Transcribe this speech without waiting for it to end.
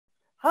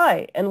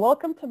Hi, and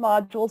welcome to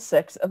Module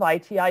 6 of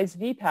ITI's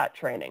VPAT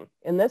training.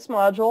 In this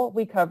module,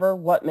 we cover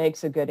what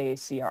makes a good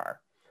ACR.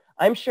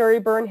 I'm Sherry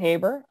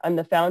Byrne-Haber. I'm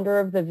the founder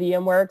of the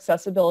VMware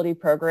Accessibility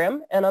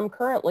Program, and I'm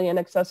currently an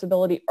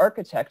accessibility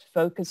architect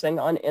focusing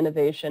on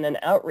innovation and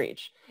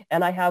outreach.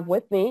 And I have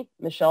with me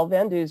Michelle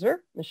Van Duzer.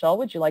 Michelle,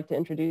 would you like to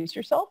introduce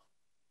yourself?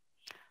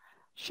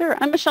 Sure.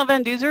 I'm Michelle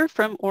Van Duzer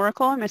from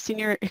Oracle. I'm a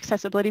Senior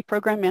Accessibility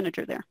Program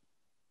Manager there.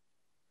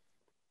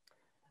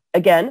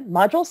 Again,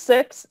 Module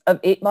 6 of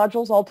 8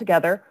 modules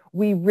altogether.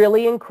 We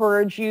really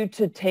encourage you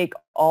to take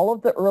all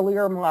of the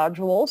earlier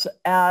modules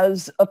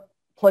as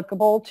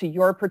applicable to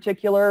your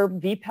particular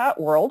VPAT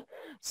world.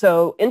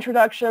 So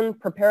introduction,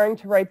 preparing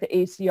to write the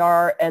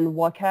ACR, and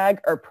WCAG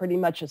are pretty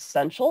much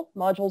essential.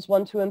 Modules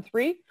 1, 2, and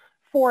 3.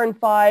 4 and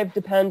 5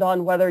 depend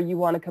on whether you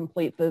want to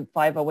complete the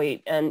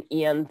 508 and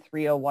EN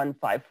 301,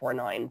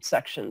 549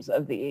 sections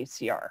of the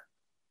ACR.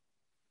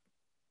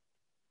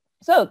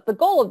 So the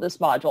goal of this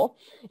module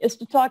is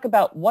to talk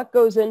about what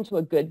goes into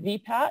a good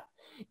VPAT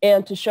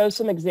and to show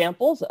some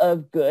examples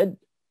of good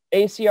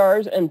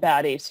ACRs and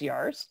bad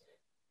ACRs.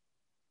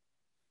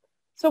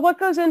 So what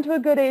goes into a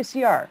good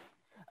ACR?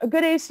 A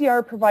good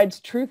ACR provides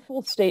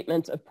truthful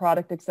statements of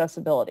product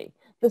accessibility.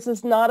 This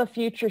is not a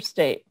future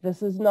state.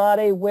 This is not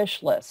a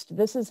wish list.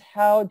 This is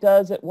how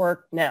does it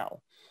work now.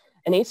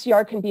 An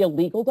ACR can be a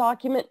legal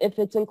document if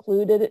it's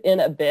included in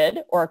a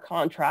bid or a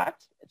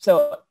contract.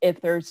 So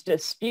if there's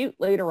dispute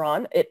later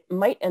on, it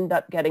might end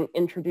up getting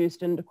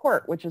introduced into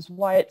court, which is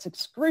why it's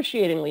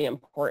excruciatingly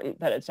important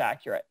that it's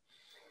accurate.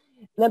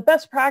 And the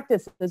best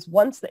practice is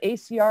once the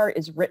ACR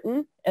is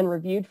written and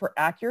reviewed for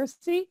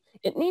accuracy,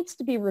 it needs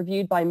to be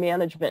reviewed by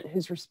management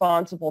who's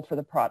responsible for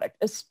the product,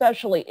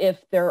 especially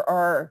if there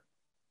are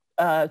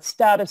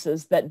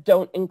statuses that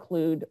don't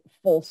include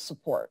full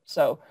support.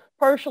 So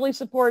partially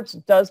supports,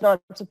 does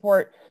not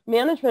support.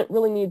 Management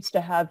really needs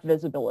to have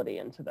visibility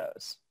into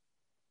those.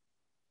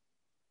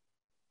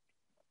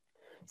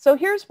 So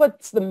here's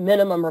what's the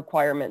minimum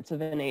requirements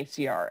of an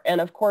ACR.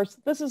 And of course,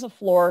 this is a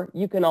floor.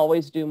 You can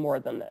always do more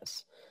than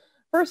this.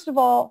 First of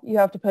all, you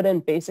have to put in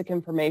basic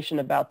information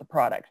about the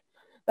product.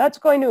 That's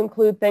going to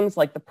include things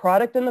like the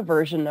product and the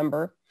version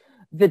number,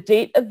 the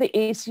date of the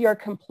ACR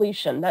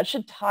completion. That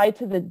should tie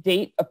to the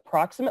date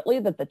approximately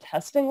that the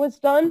testing was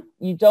done.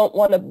 You don't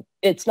want to,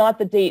 it's not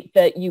the date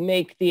that you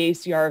make the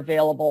ACR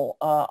available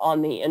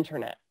on the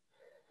internet.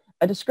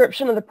 A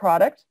description of the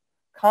product,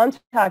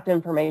 contact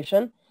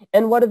information,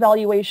 and what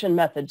evaluation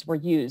methods were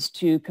used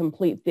to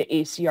complete the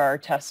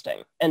ACR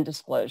testing and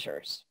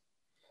disclosures.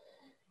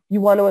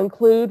 You want to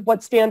include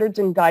what standards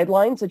and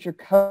guidelines that you're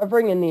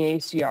covering in the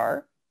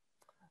ACR.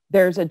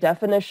 There's a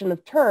definition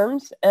of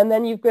terms, and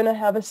then you're going to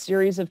have a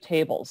series of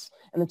tables.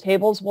 And the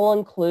tables will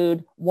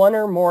include one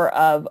or more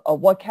of a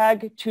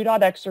WCAG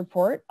 2.x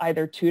report,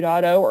 either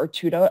 2.0 or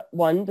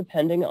 2.1,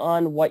 depending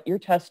on what you're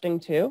testing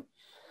to,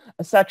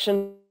 a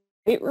Section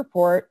 8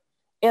 report,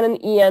 and an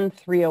EN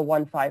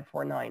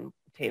 301-549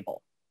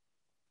 table.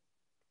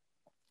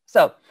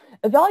 So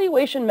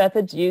evaluation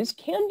methods used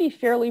can be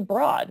fairly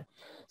broad.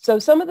 So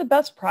some of the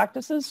best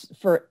practices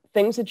for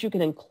things that you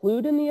can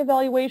include in the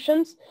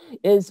evaluations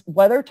is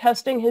whether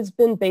testing has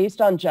been based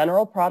on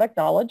general product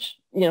knowledge.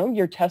 You know,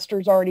 your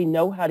testers already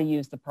know how to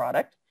use the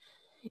product.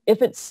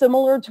 If it's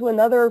similar to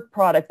another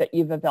product that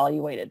you've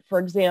evaluated. For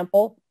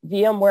example,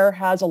 VMware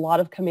has a lot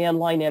of command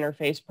line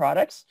interface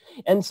products.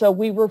 And so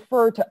we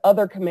refer to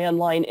other command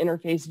line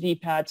interface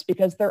VPATs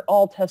because they're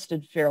all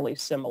tested fairly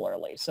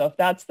similarly. So if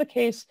that's the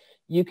case,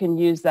 you can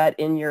use that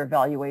in your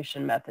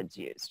evaluation methods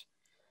used.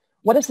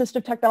 What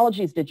assistive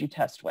technologies did you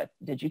test with?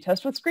 Did you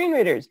test with screen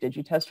readers? Did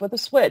you test with a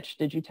switch?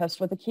 Did you test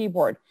with a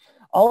keyboard?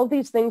 All of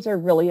these things are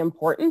really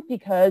important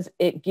because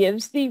it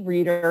gives the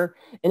reader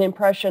an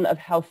impression of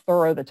how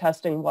thorough the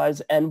testing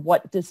was and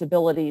what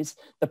disabilities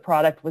the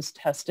product was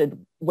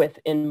tested with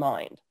in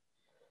mind.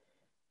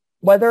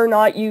 Whether or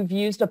not you've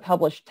used a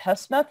published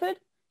test method,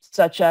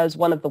 such as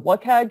one of the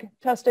WCAG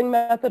testing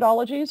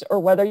methodologies,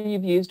 or whether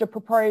you've used a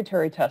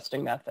proprietary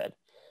testing method.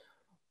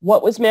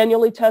 What was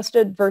manually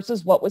tested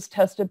versus what was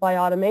tested by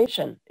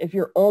automation. If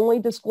you're only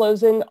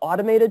disclosing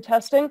automated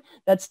testing,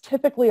 that's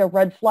typically a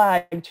red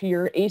flag to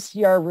your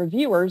ACR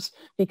reviewers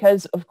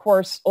because, of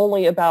course,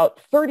 only about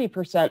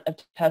 30% of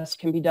tests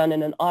can be done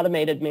in an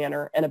automated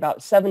manner and about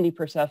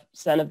 70%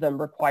 of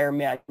them require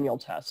manual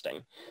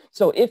testing.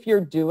 So if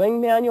you're doing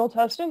manual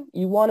testing,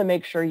 you want to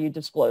make sure you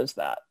disclose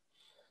that.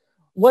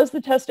 Was the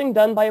testing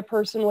done by a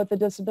person with a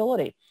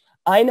disability?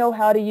 I know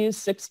how to use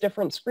 6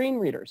 different screen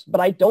readers, but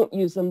I don't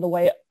use them the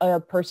way a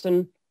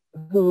person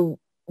who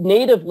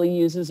natively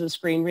uses a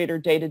screen reader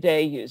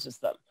day-to-day uses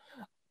them.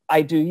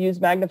 I do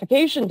use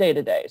magnification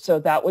day-to-day, so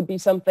that would be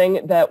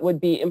something that would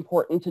be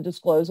important to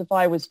disclose if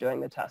I was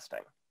doing the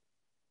testing.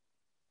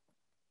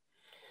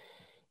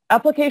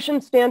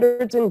 Application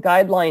standards and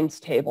guidelines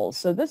tables.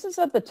 So this is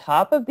at the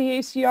top of the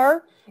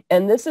ACR,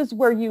 and this is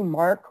where you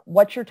mark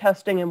what you're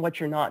testing and what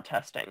you're not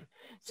testing.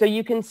 So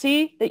you can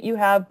see that you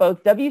have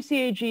both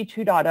WCAG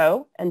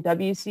 2.0 and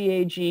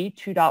WCAG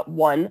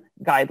 2.1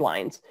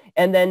 guidelines.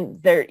 And then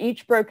they're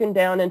each broken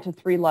down into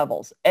 3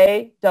 levels,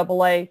 A,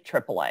 AA,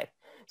 AAA.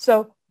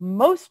 So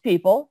most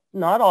people,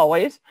 not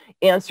always,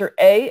 answer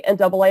A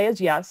and AA as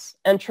yes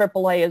and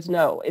AAA as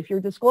no. If you're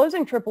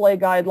disclosing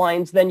AAA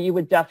guidelines, then you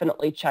would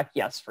definitely check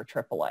yes for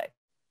AAA.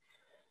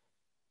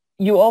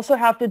 You also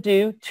have to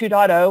do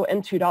 2.0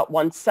 and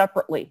 2.1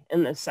 separately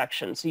in this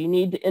section. So you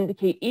need to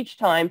indicate each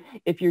time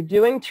if you're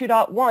doing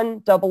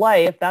 2.1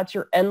 AA, if that's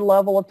your end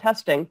level of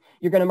testing,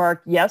 you're going to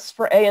mark yes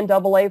for A and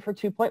AA for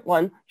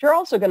 2.1. You're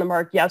also going to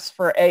mark yes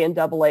for A and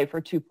AA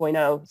for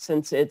 2.0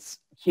 since it's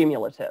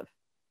cumulative.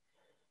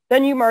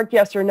 Then you mark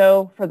yes or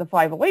no for the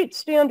 508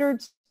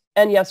 standards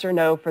and yes or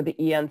no for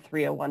the EN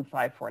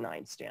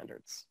 301-549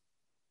 standards.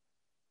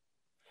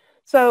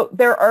 So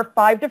there are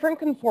 5 different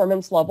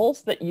conformance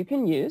levels that you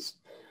can use.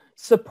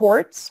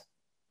 Supports,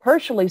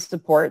 partially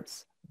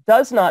supports,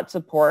 does not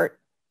support,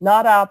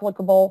 not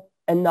applicable,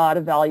 and not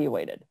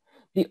evaluated.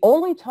 The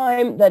only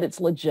time that it's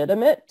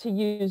legitimate to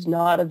use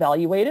not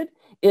evaluated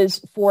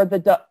is for the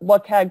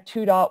WCAG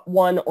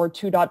 2.1 or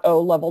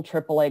 2.0 level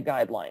AAA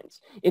guidelines.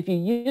 If you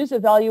use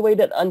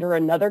evaluated under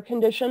another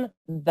condition,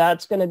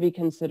 that's going to be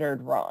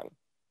considered wrong.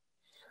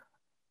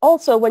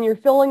 Also, when you're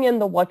filling in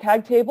the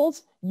WCAG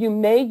tables, you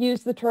may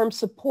use the term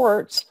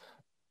supports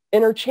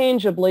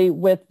interchangeably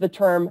with the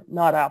term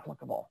not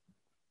applicable.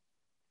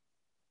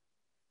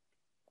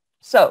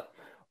 So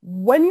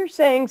when you're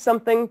saying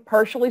something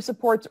partially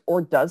supports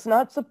or does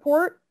not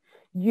support,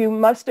 you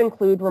must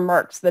include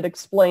remarks that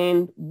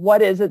explain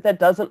what is it that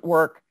doesn't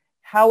work,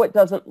 how it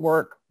doesn't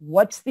work,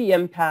 what's the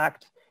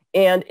impact,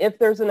 and if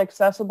there's an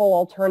accessible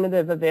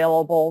alternative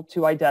available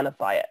to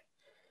identify it.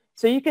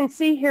 So you can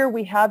see here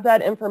we have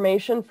that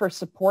information for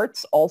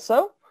supports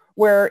also,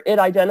 where it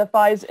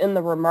identifies in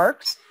the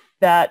remarks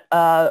that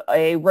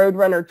a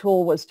Roadrunner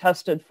tool was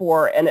tested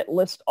for, and it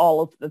lists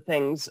all of the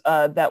things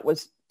that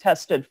was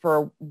tested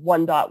for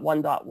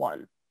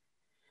 1.1.1.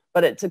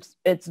 But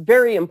it's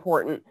very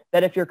important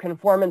that if your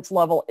conformance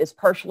level is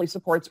partially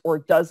supports or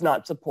does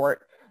not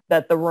support,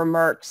 that the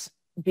remarks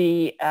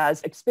be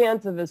as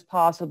expansive as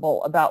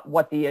possible about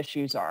what the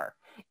issues are.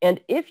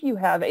 And if you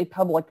have a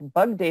public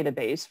bug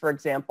database, for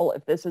example,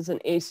 if this is an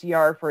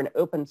ACR for an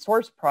open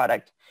source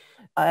product,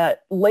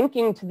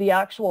 linking to the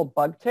actual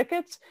bug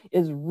tickets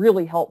is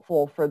really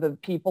helpful for the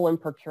people in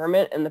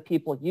procurement and the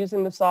people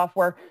using the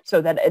software so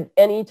that at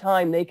any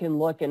time they can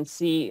look and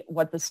see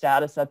what the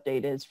status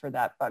update is for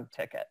that bug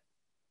ticket.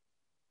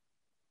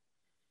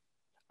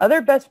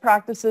 Other best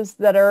practices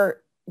that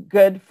are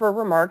good for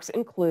remarks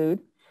include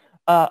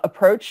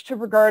approach to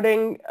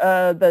regarding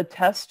the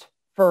test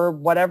for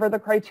whatever the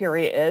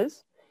criteria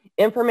is,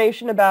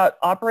 information about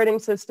operating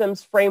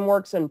systems,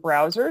 frameworks, and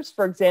browsers.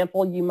 For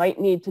example, you might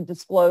need to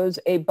disclose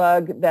a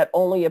bug that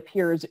only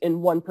appears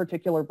in one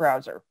particular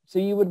browser. So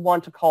you would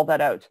want to call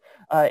that out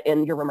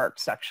in your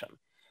remarks section.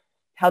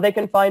 How they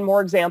can find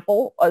more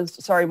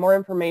more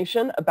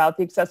information about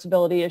the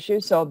accessibility issue.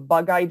 So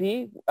bug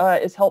ID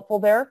is helpful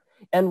there,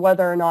 and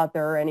whether or not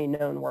there are any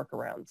known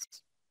workarounds.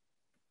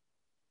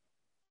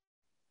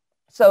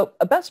 So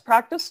a best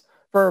practice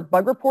for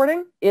bug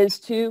reporting is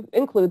to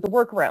include the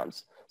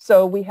workarounds.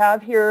 So we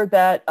have here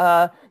that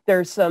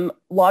there's some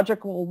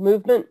logical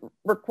movement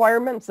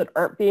requirements that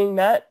aren't being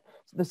met.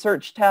 The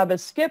search tab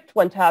is skipped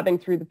when tabbing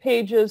through the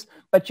pages,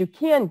 but you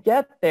can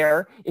get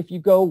there if you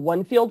go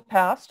one field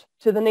past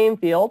to the name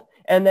field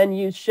and then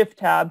use Shift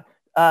tab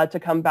to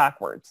come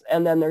backwards.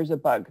 And then there's a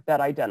bug that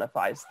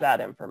identifies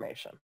that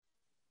information.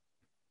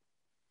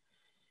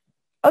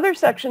 Other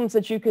sections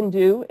that you can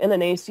do in an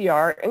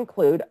ACR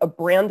include a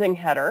branding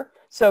header.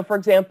 So for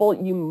example,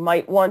 you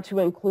might want to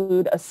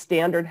include a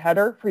standard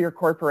header for your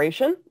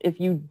corporation. If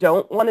you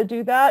don't want to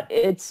do that,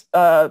 it's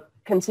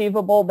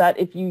conceivable that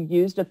if you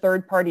used a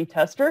third-party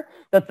tester,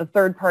 that the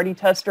third-party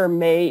tester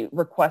may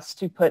request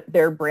to put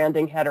their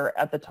branding header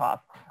at the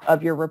top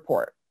of your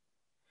report.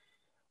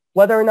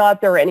 Whether or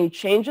not there are any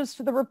changes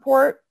to the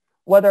report,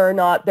 whether or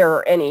not there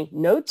are any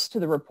notes to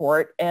the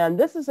report, and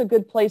this is a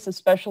good place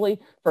especially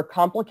for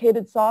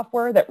complicated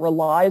software that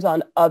relies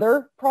on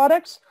other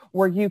products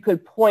where you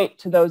could point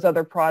to those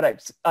other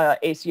products'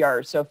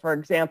 ACRs. So for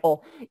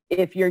example,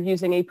 if you're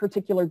using a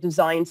particular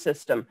design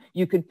system,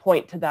 you could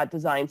point to that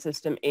design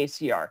system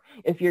ACR.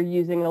 If you're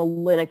using a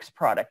Linux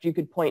product, you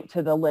could point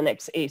to the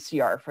Linux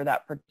ACR for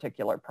that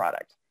particular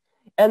product.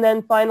 And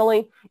then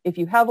finally, if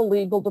you have a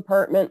legal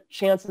department,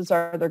 chances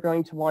are they're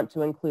going to want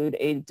to include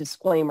a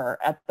disclaimer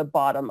at the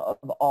bottom of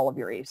all of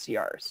your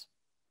ACRs.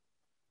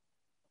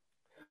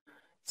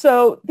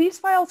 So these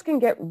files can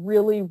get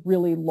really,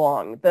 really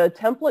long. The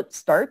template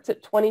starts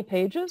at 20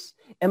 pages,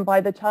 and by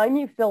the time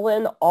you fill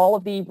in all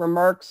of the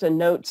remarks and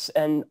notes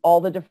and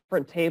all the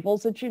different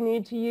tables that you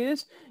need to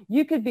use,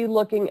 you could be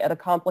looking at a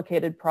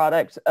complicated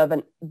product of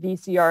an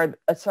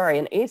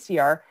an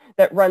ACR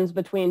that runs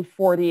between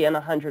 40 and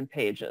 100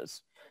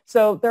 pages.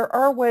 So there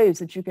are ways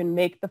that you can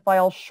make the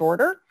file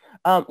shorter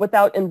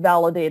without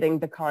invalidating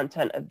the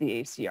content of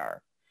the ACR.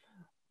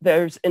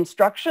 There's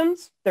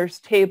instructions, there's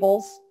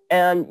tables,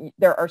 and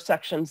there are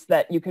sections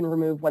that you can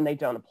remove when they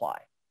don't apply.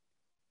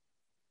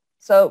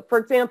 So for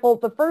example,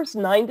 the first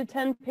 9 to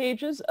 10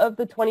 pages of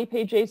the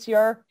 20-page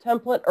ACR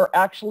template are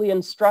actually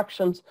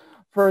instructions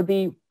for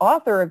the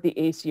author of the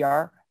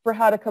ACR for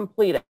how to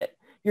complete it.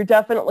 You're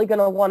definitely going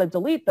to want to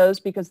delete those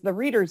because the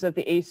readers of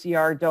the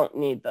ACR don't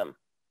need them.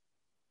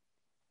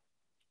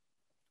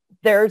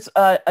 There's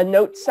a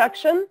notes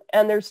section,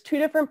 and there's 2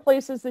 different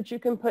places that you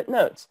can put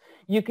notes.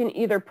 You can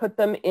either put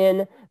them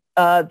in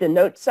the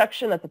notes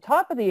section at the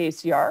top of the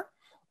ACR,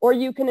 or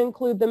you can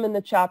include them in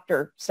the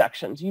chapter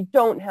sections. You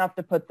don't have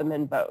to put them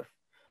in both.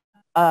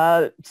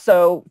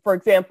 So for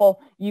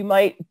example, you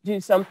might do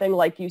something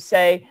like you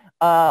say,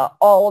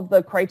 all of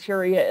the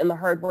criteria in the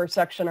hardware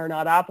section are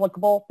not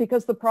applicable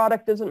because the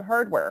product isn't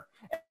hardware.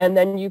 And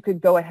then you could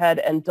go ahead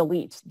and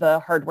delete the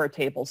hardware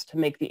tables to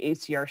make the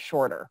ACR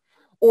shorter.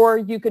 Or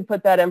you could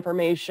put that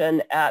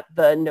information at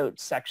the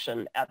notes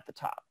section at the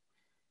top.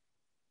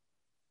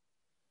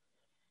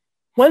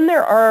 When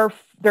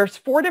there's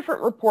 4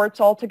 different reports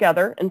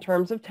altogether in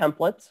terms of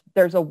templates.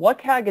 There's a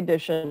WCAG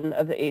edition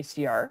of the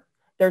ACR.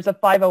 There's a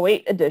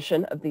 508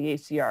 edition of the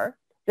ACR.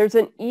 There's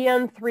an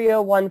EN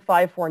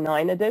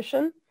 301549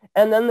 edition.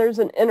 And then there's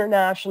an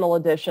international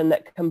edition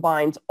that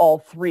combines all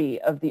 3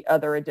 of the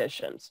other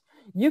editions.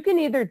 You can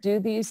either do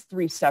these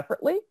 3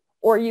 separately,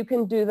 or you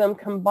can do them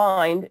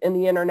combined in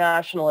the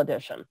international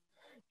edition.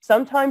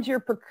 Sometimes your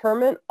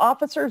procurement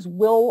officers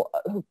will,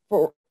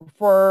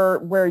 for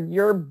where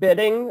you're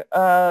bidding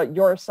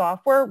your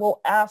software,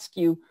 will ask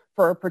you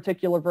for a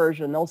particular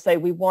version. They'll say,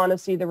 we want to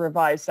see the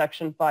revised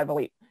section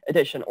 508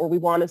 edition, or we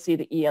want to see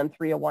the EN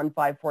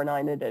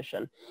 301549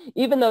 edition.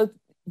 Even though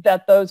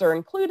that those are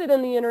included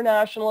in the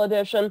international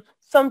edition,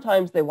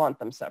 sometimes they want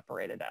them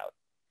separated out.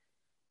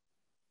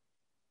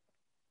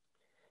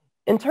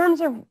 In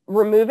terms of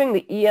removing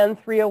the EN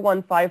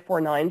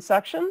 301549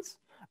 sections,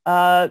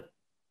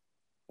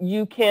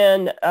 you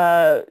can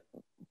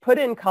put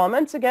in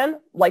comments again,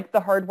 like the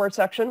hardware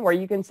section, where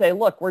you can say,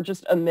 look, we're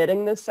just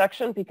omitting this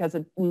section because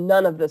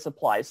none of this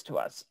applies to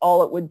us.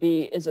 All it would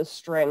be is a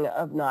string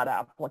of not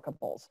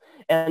applicables.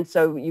 And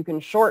so you can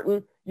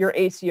shorten your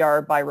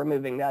ACR by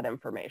removing that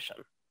information.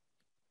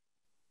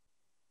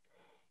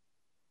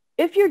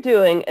 If you're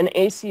doing an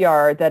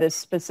ACR that is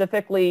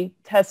specifically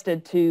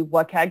tested to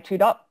WCAG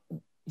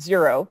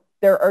 2.0,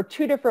 there are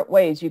 2 different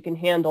ways you can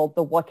handle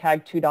the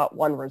WCAG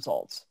 2.1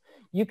 results.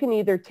 You can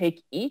either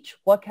take each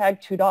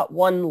WCAG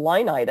 2.1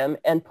 line item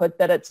and put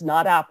that it's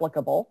not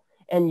applicable.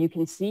 And you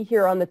can see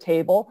here on the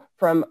table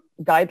from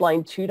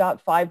guideline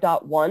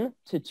 2.5.1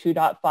 to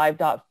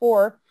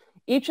 2.5.4,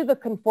 each of the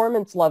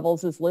conformance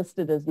levels is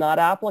listed as not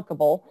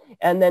applicable.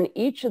 And then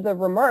each of the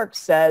remarks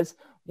says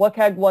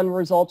WCAG 1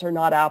 results are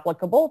not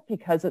applicable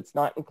because it's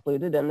not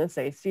included in this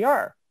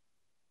ACR.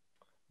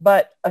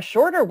 But a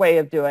shorter way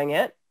of doing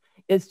it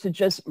is to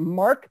just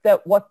mark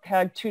that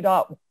WCAG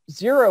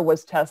 2.0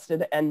 was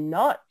tested and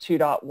not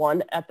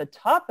 2.1 at the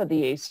top of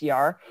the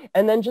ACR,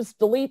 and then just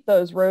delete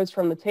those rows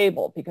from the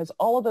table, because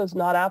all of those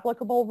not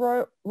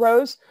applicable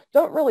rows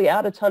don't really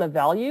add a ton of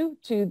value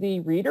to the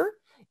reader,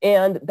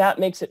 and that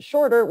makes it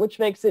shorter, which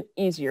makes it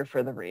easier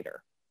for the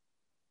reader.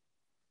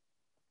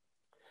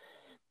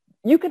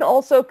 You can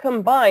also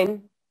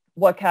combine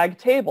WCAG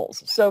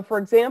tables. So for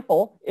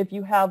example, if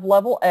you have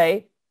level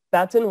A,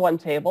 that's in one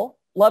table,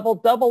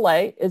 level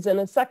AA is in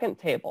a second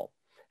table.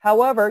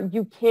 However,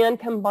 you can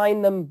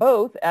combine them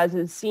both, as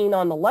is seen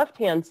on the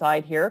left-hand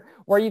side here,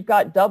 where you've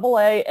got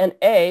AA and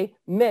A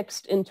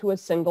mixed into a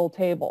single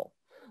table.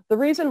 The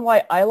reason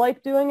why I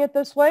like doing it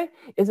this way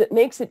is it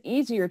makes it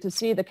easier to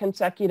see the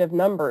consecutive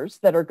numbers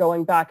that are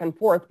going back and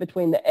forth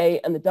between the A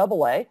and the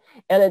AA,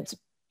 and it's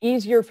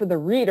easier for the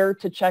reader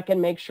to check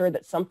and make sure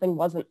that something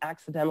wasn't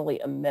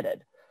accidentally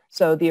omitted.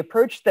 So the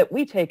approach that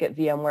we take at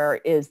VMware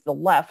is the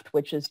left,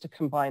 which is to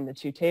combine the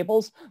 2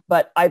 tables,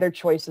 but either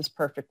choice is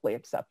perfectly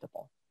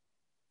acceptable.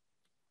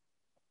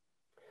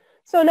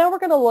 So now we're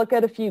going to look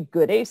at a few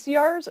good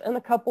ACRs and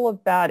a couple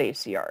of bad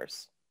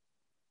ACRs.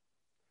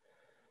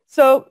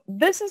 So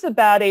this is a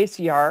bad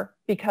ACR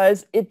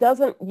because it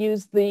doesn't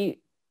use the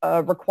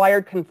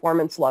required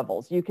conformance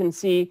levels. You can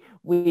see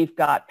we've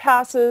got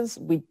passes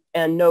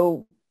and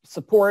no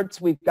supports.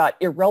 We've got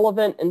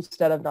irrelevant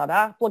instead of not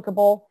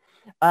applicable.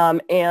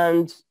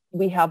 And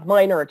we have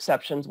minor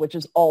exceptions, which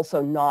is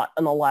also not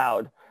an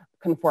allowed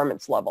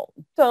conformance level.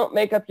 Don't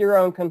make up your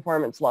own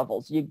conformance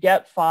levels. You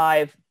get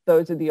 5.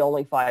 Those are the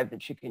only 5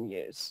 that you can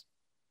use.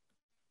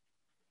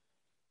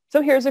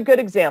 So here's a good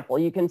example.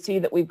 You can see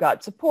that we've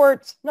got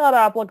supports, not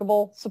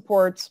applicable,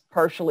 supports,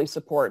 partially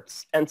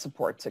supports, and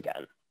supports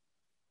again,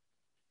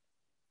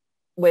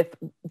 with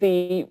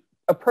the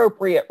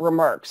appropriate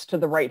remarks to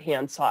the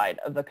right-hand side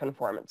of the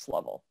conformance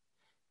level.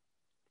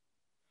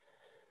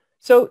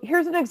 So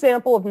here's an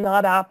example of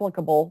not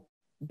applicable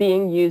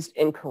being used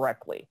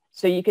incorrectly.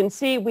 So you can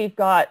see we've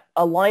got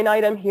a line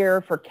item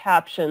here for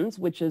captions,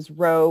 which is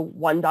row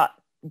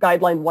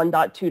guideline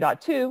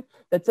 1.2.2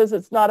 that says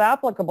it's not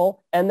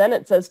applicable, and then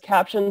it says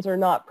captions are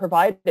not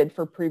provided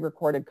for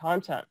pre-recorded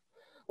content.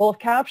 Well, if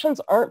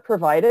captions aren't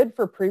provided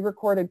for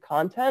pre-recorded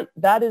content,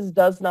 that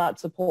does not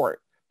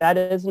support. That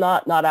is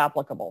not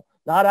applicable.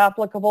 Not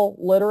applicable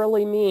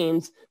literally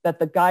means that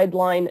the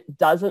guideline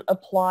doesn't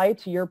apply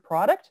to your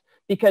product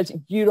because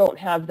you don't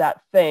have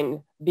that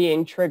thing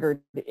being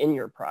triggered in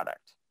your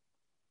product.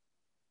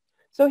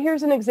 So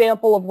here's an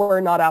example of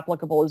where not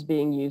applicable is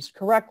being used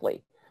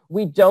correctly.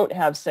 We don't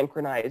have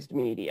synchronized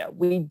media.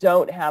 We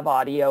don't have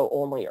audio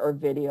only or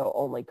video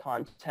only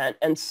content.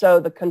 And so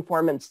the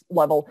conformance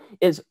level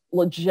is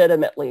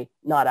legitimately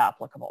not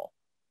applicable.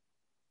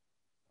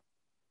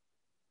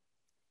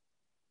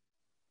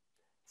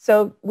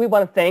 So we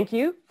want to thank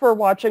you for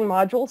watching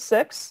Module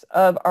 6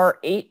 of our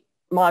 8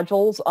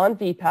 modules on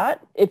VPAT.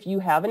 If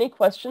you have any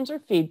questions or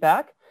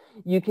feedback,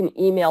 you can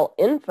email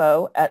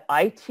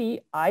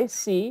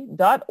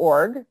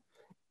info@itic.org,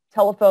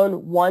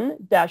 telephone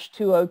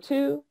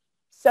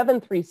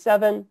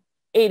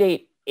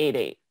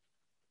 1-202-737-8888.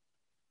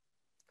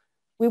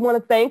 We want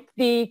to thank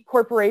the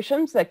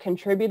corporations that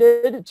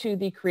contributed to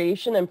the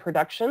creation and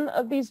production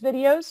of these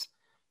videos: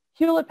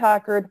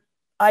 Hewlett-Packard,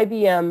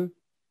 IBM,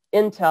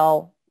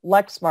 Intel,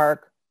 Lexmark,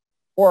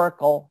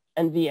 Oracle,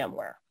 and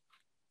VMware.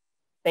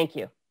 Thank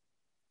you.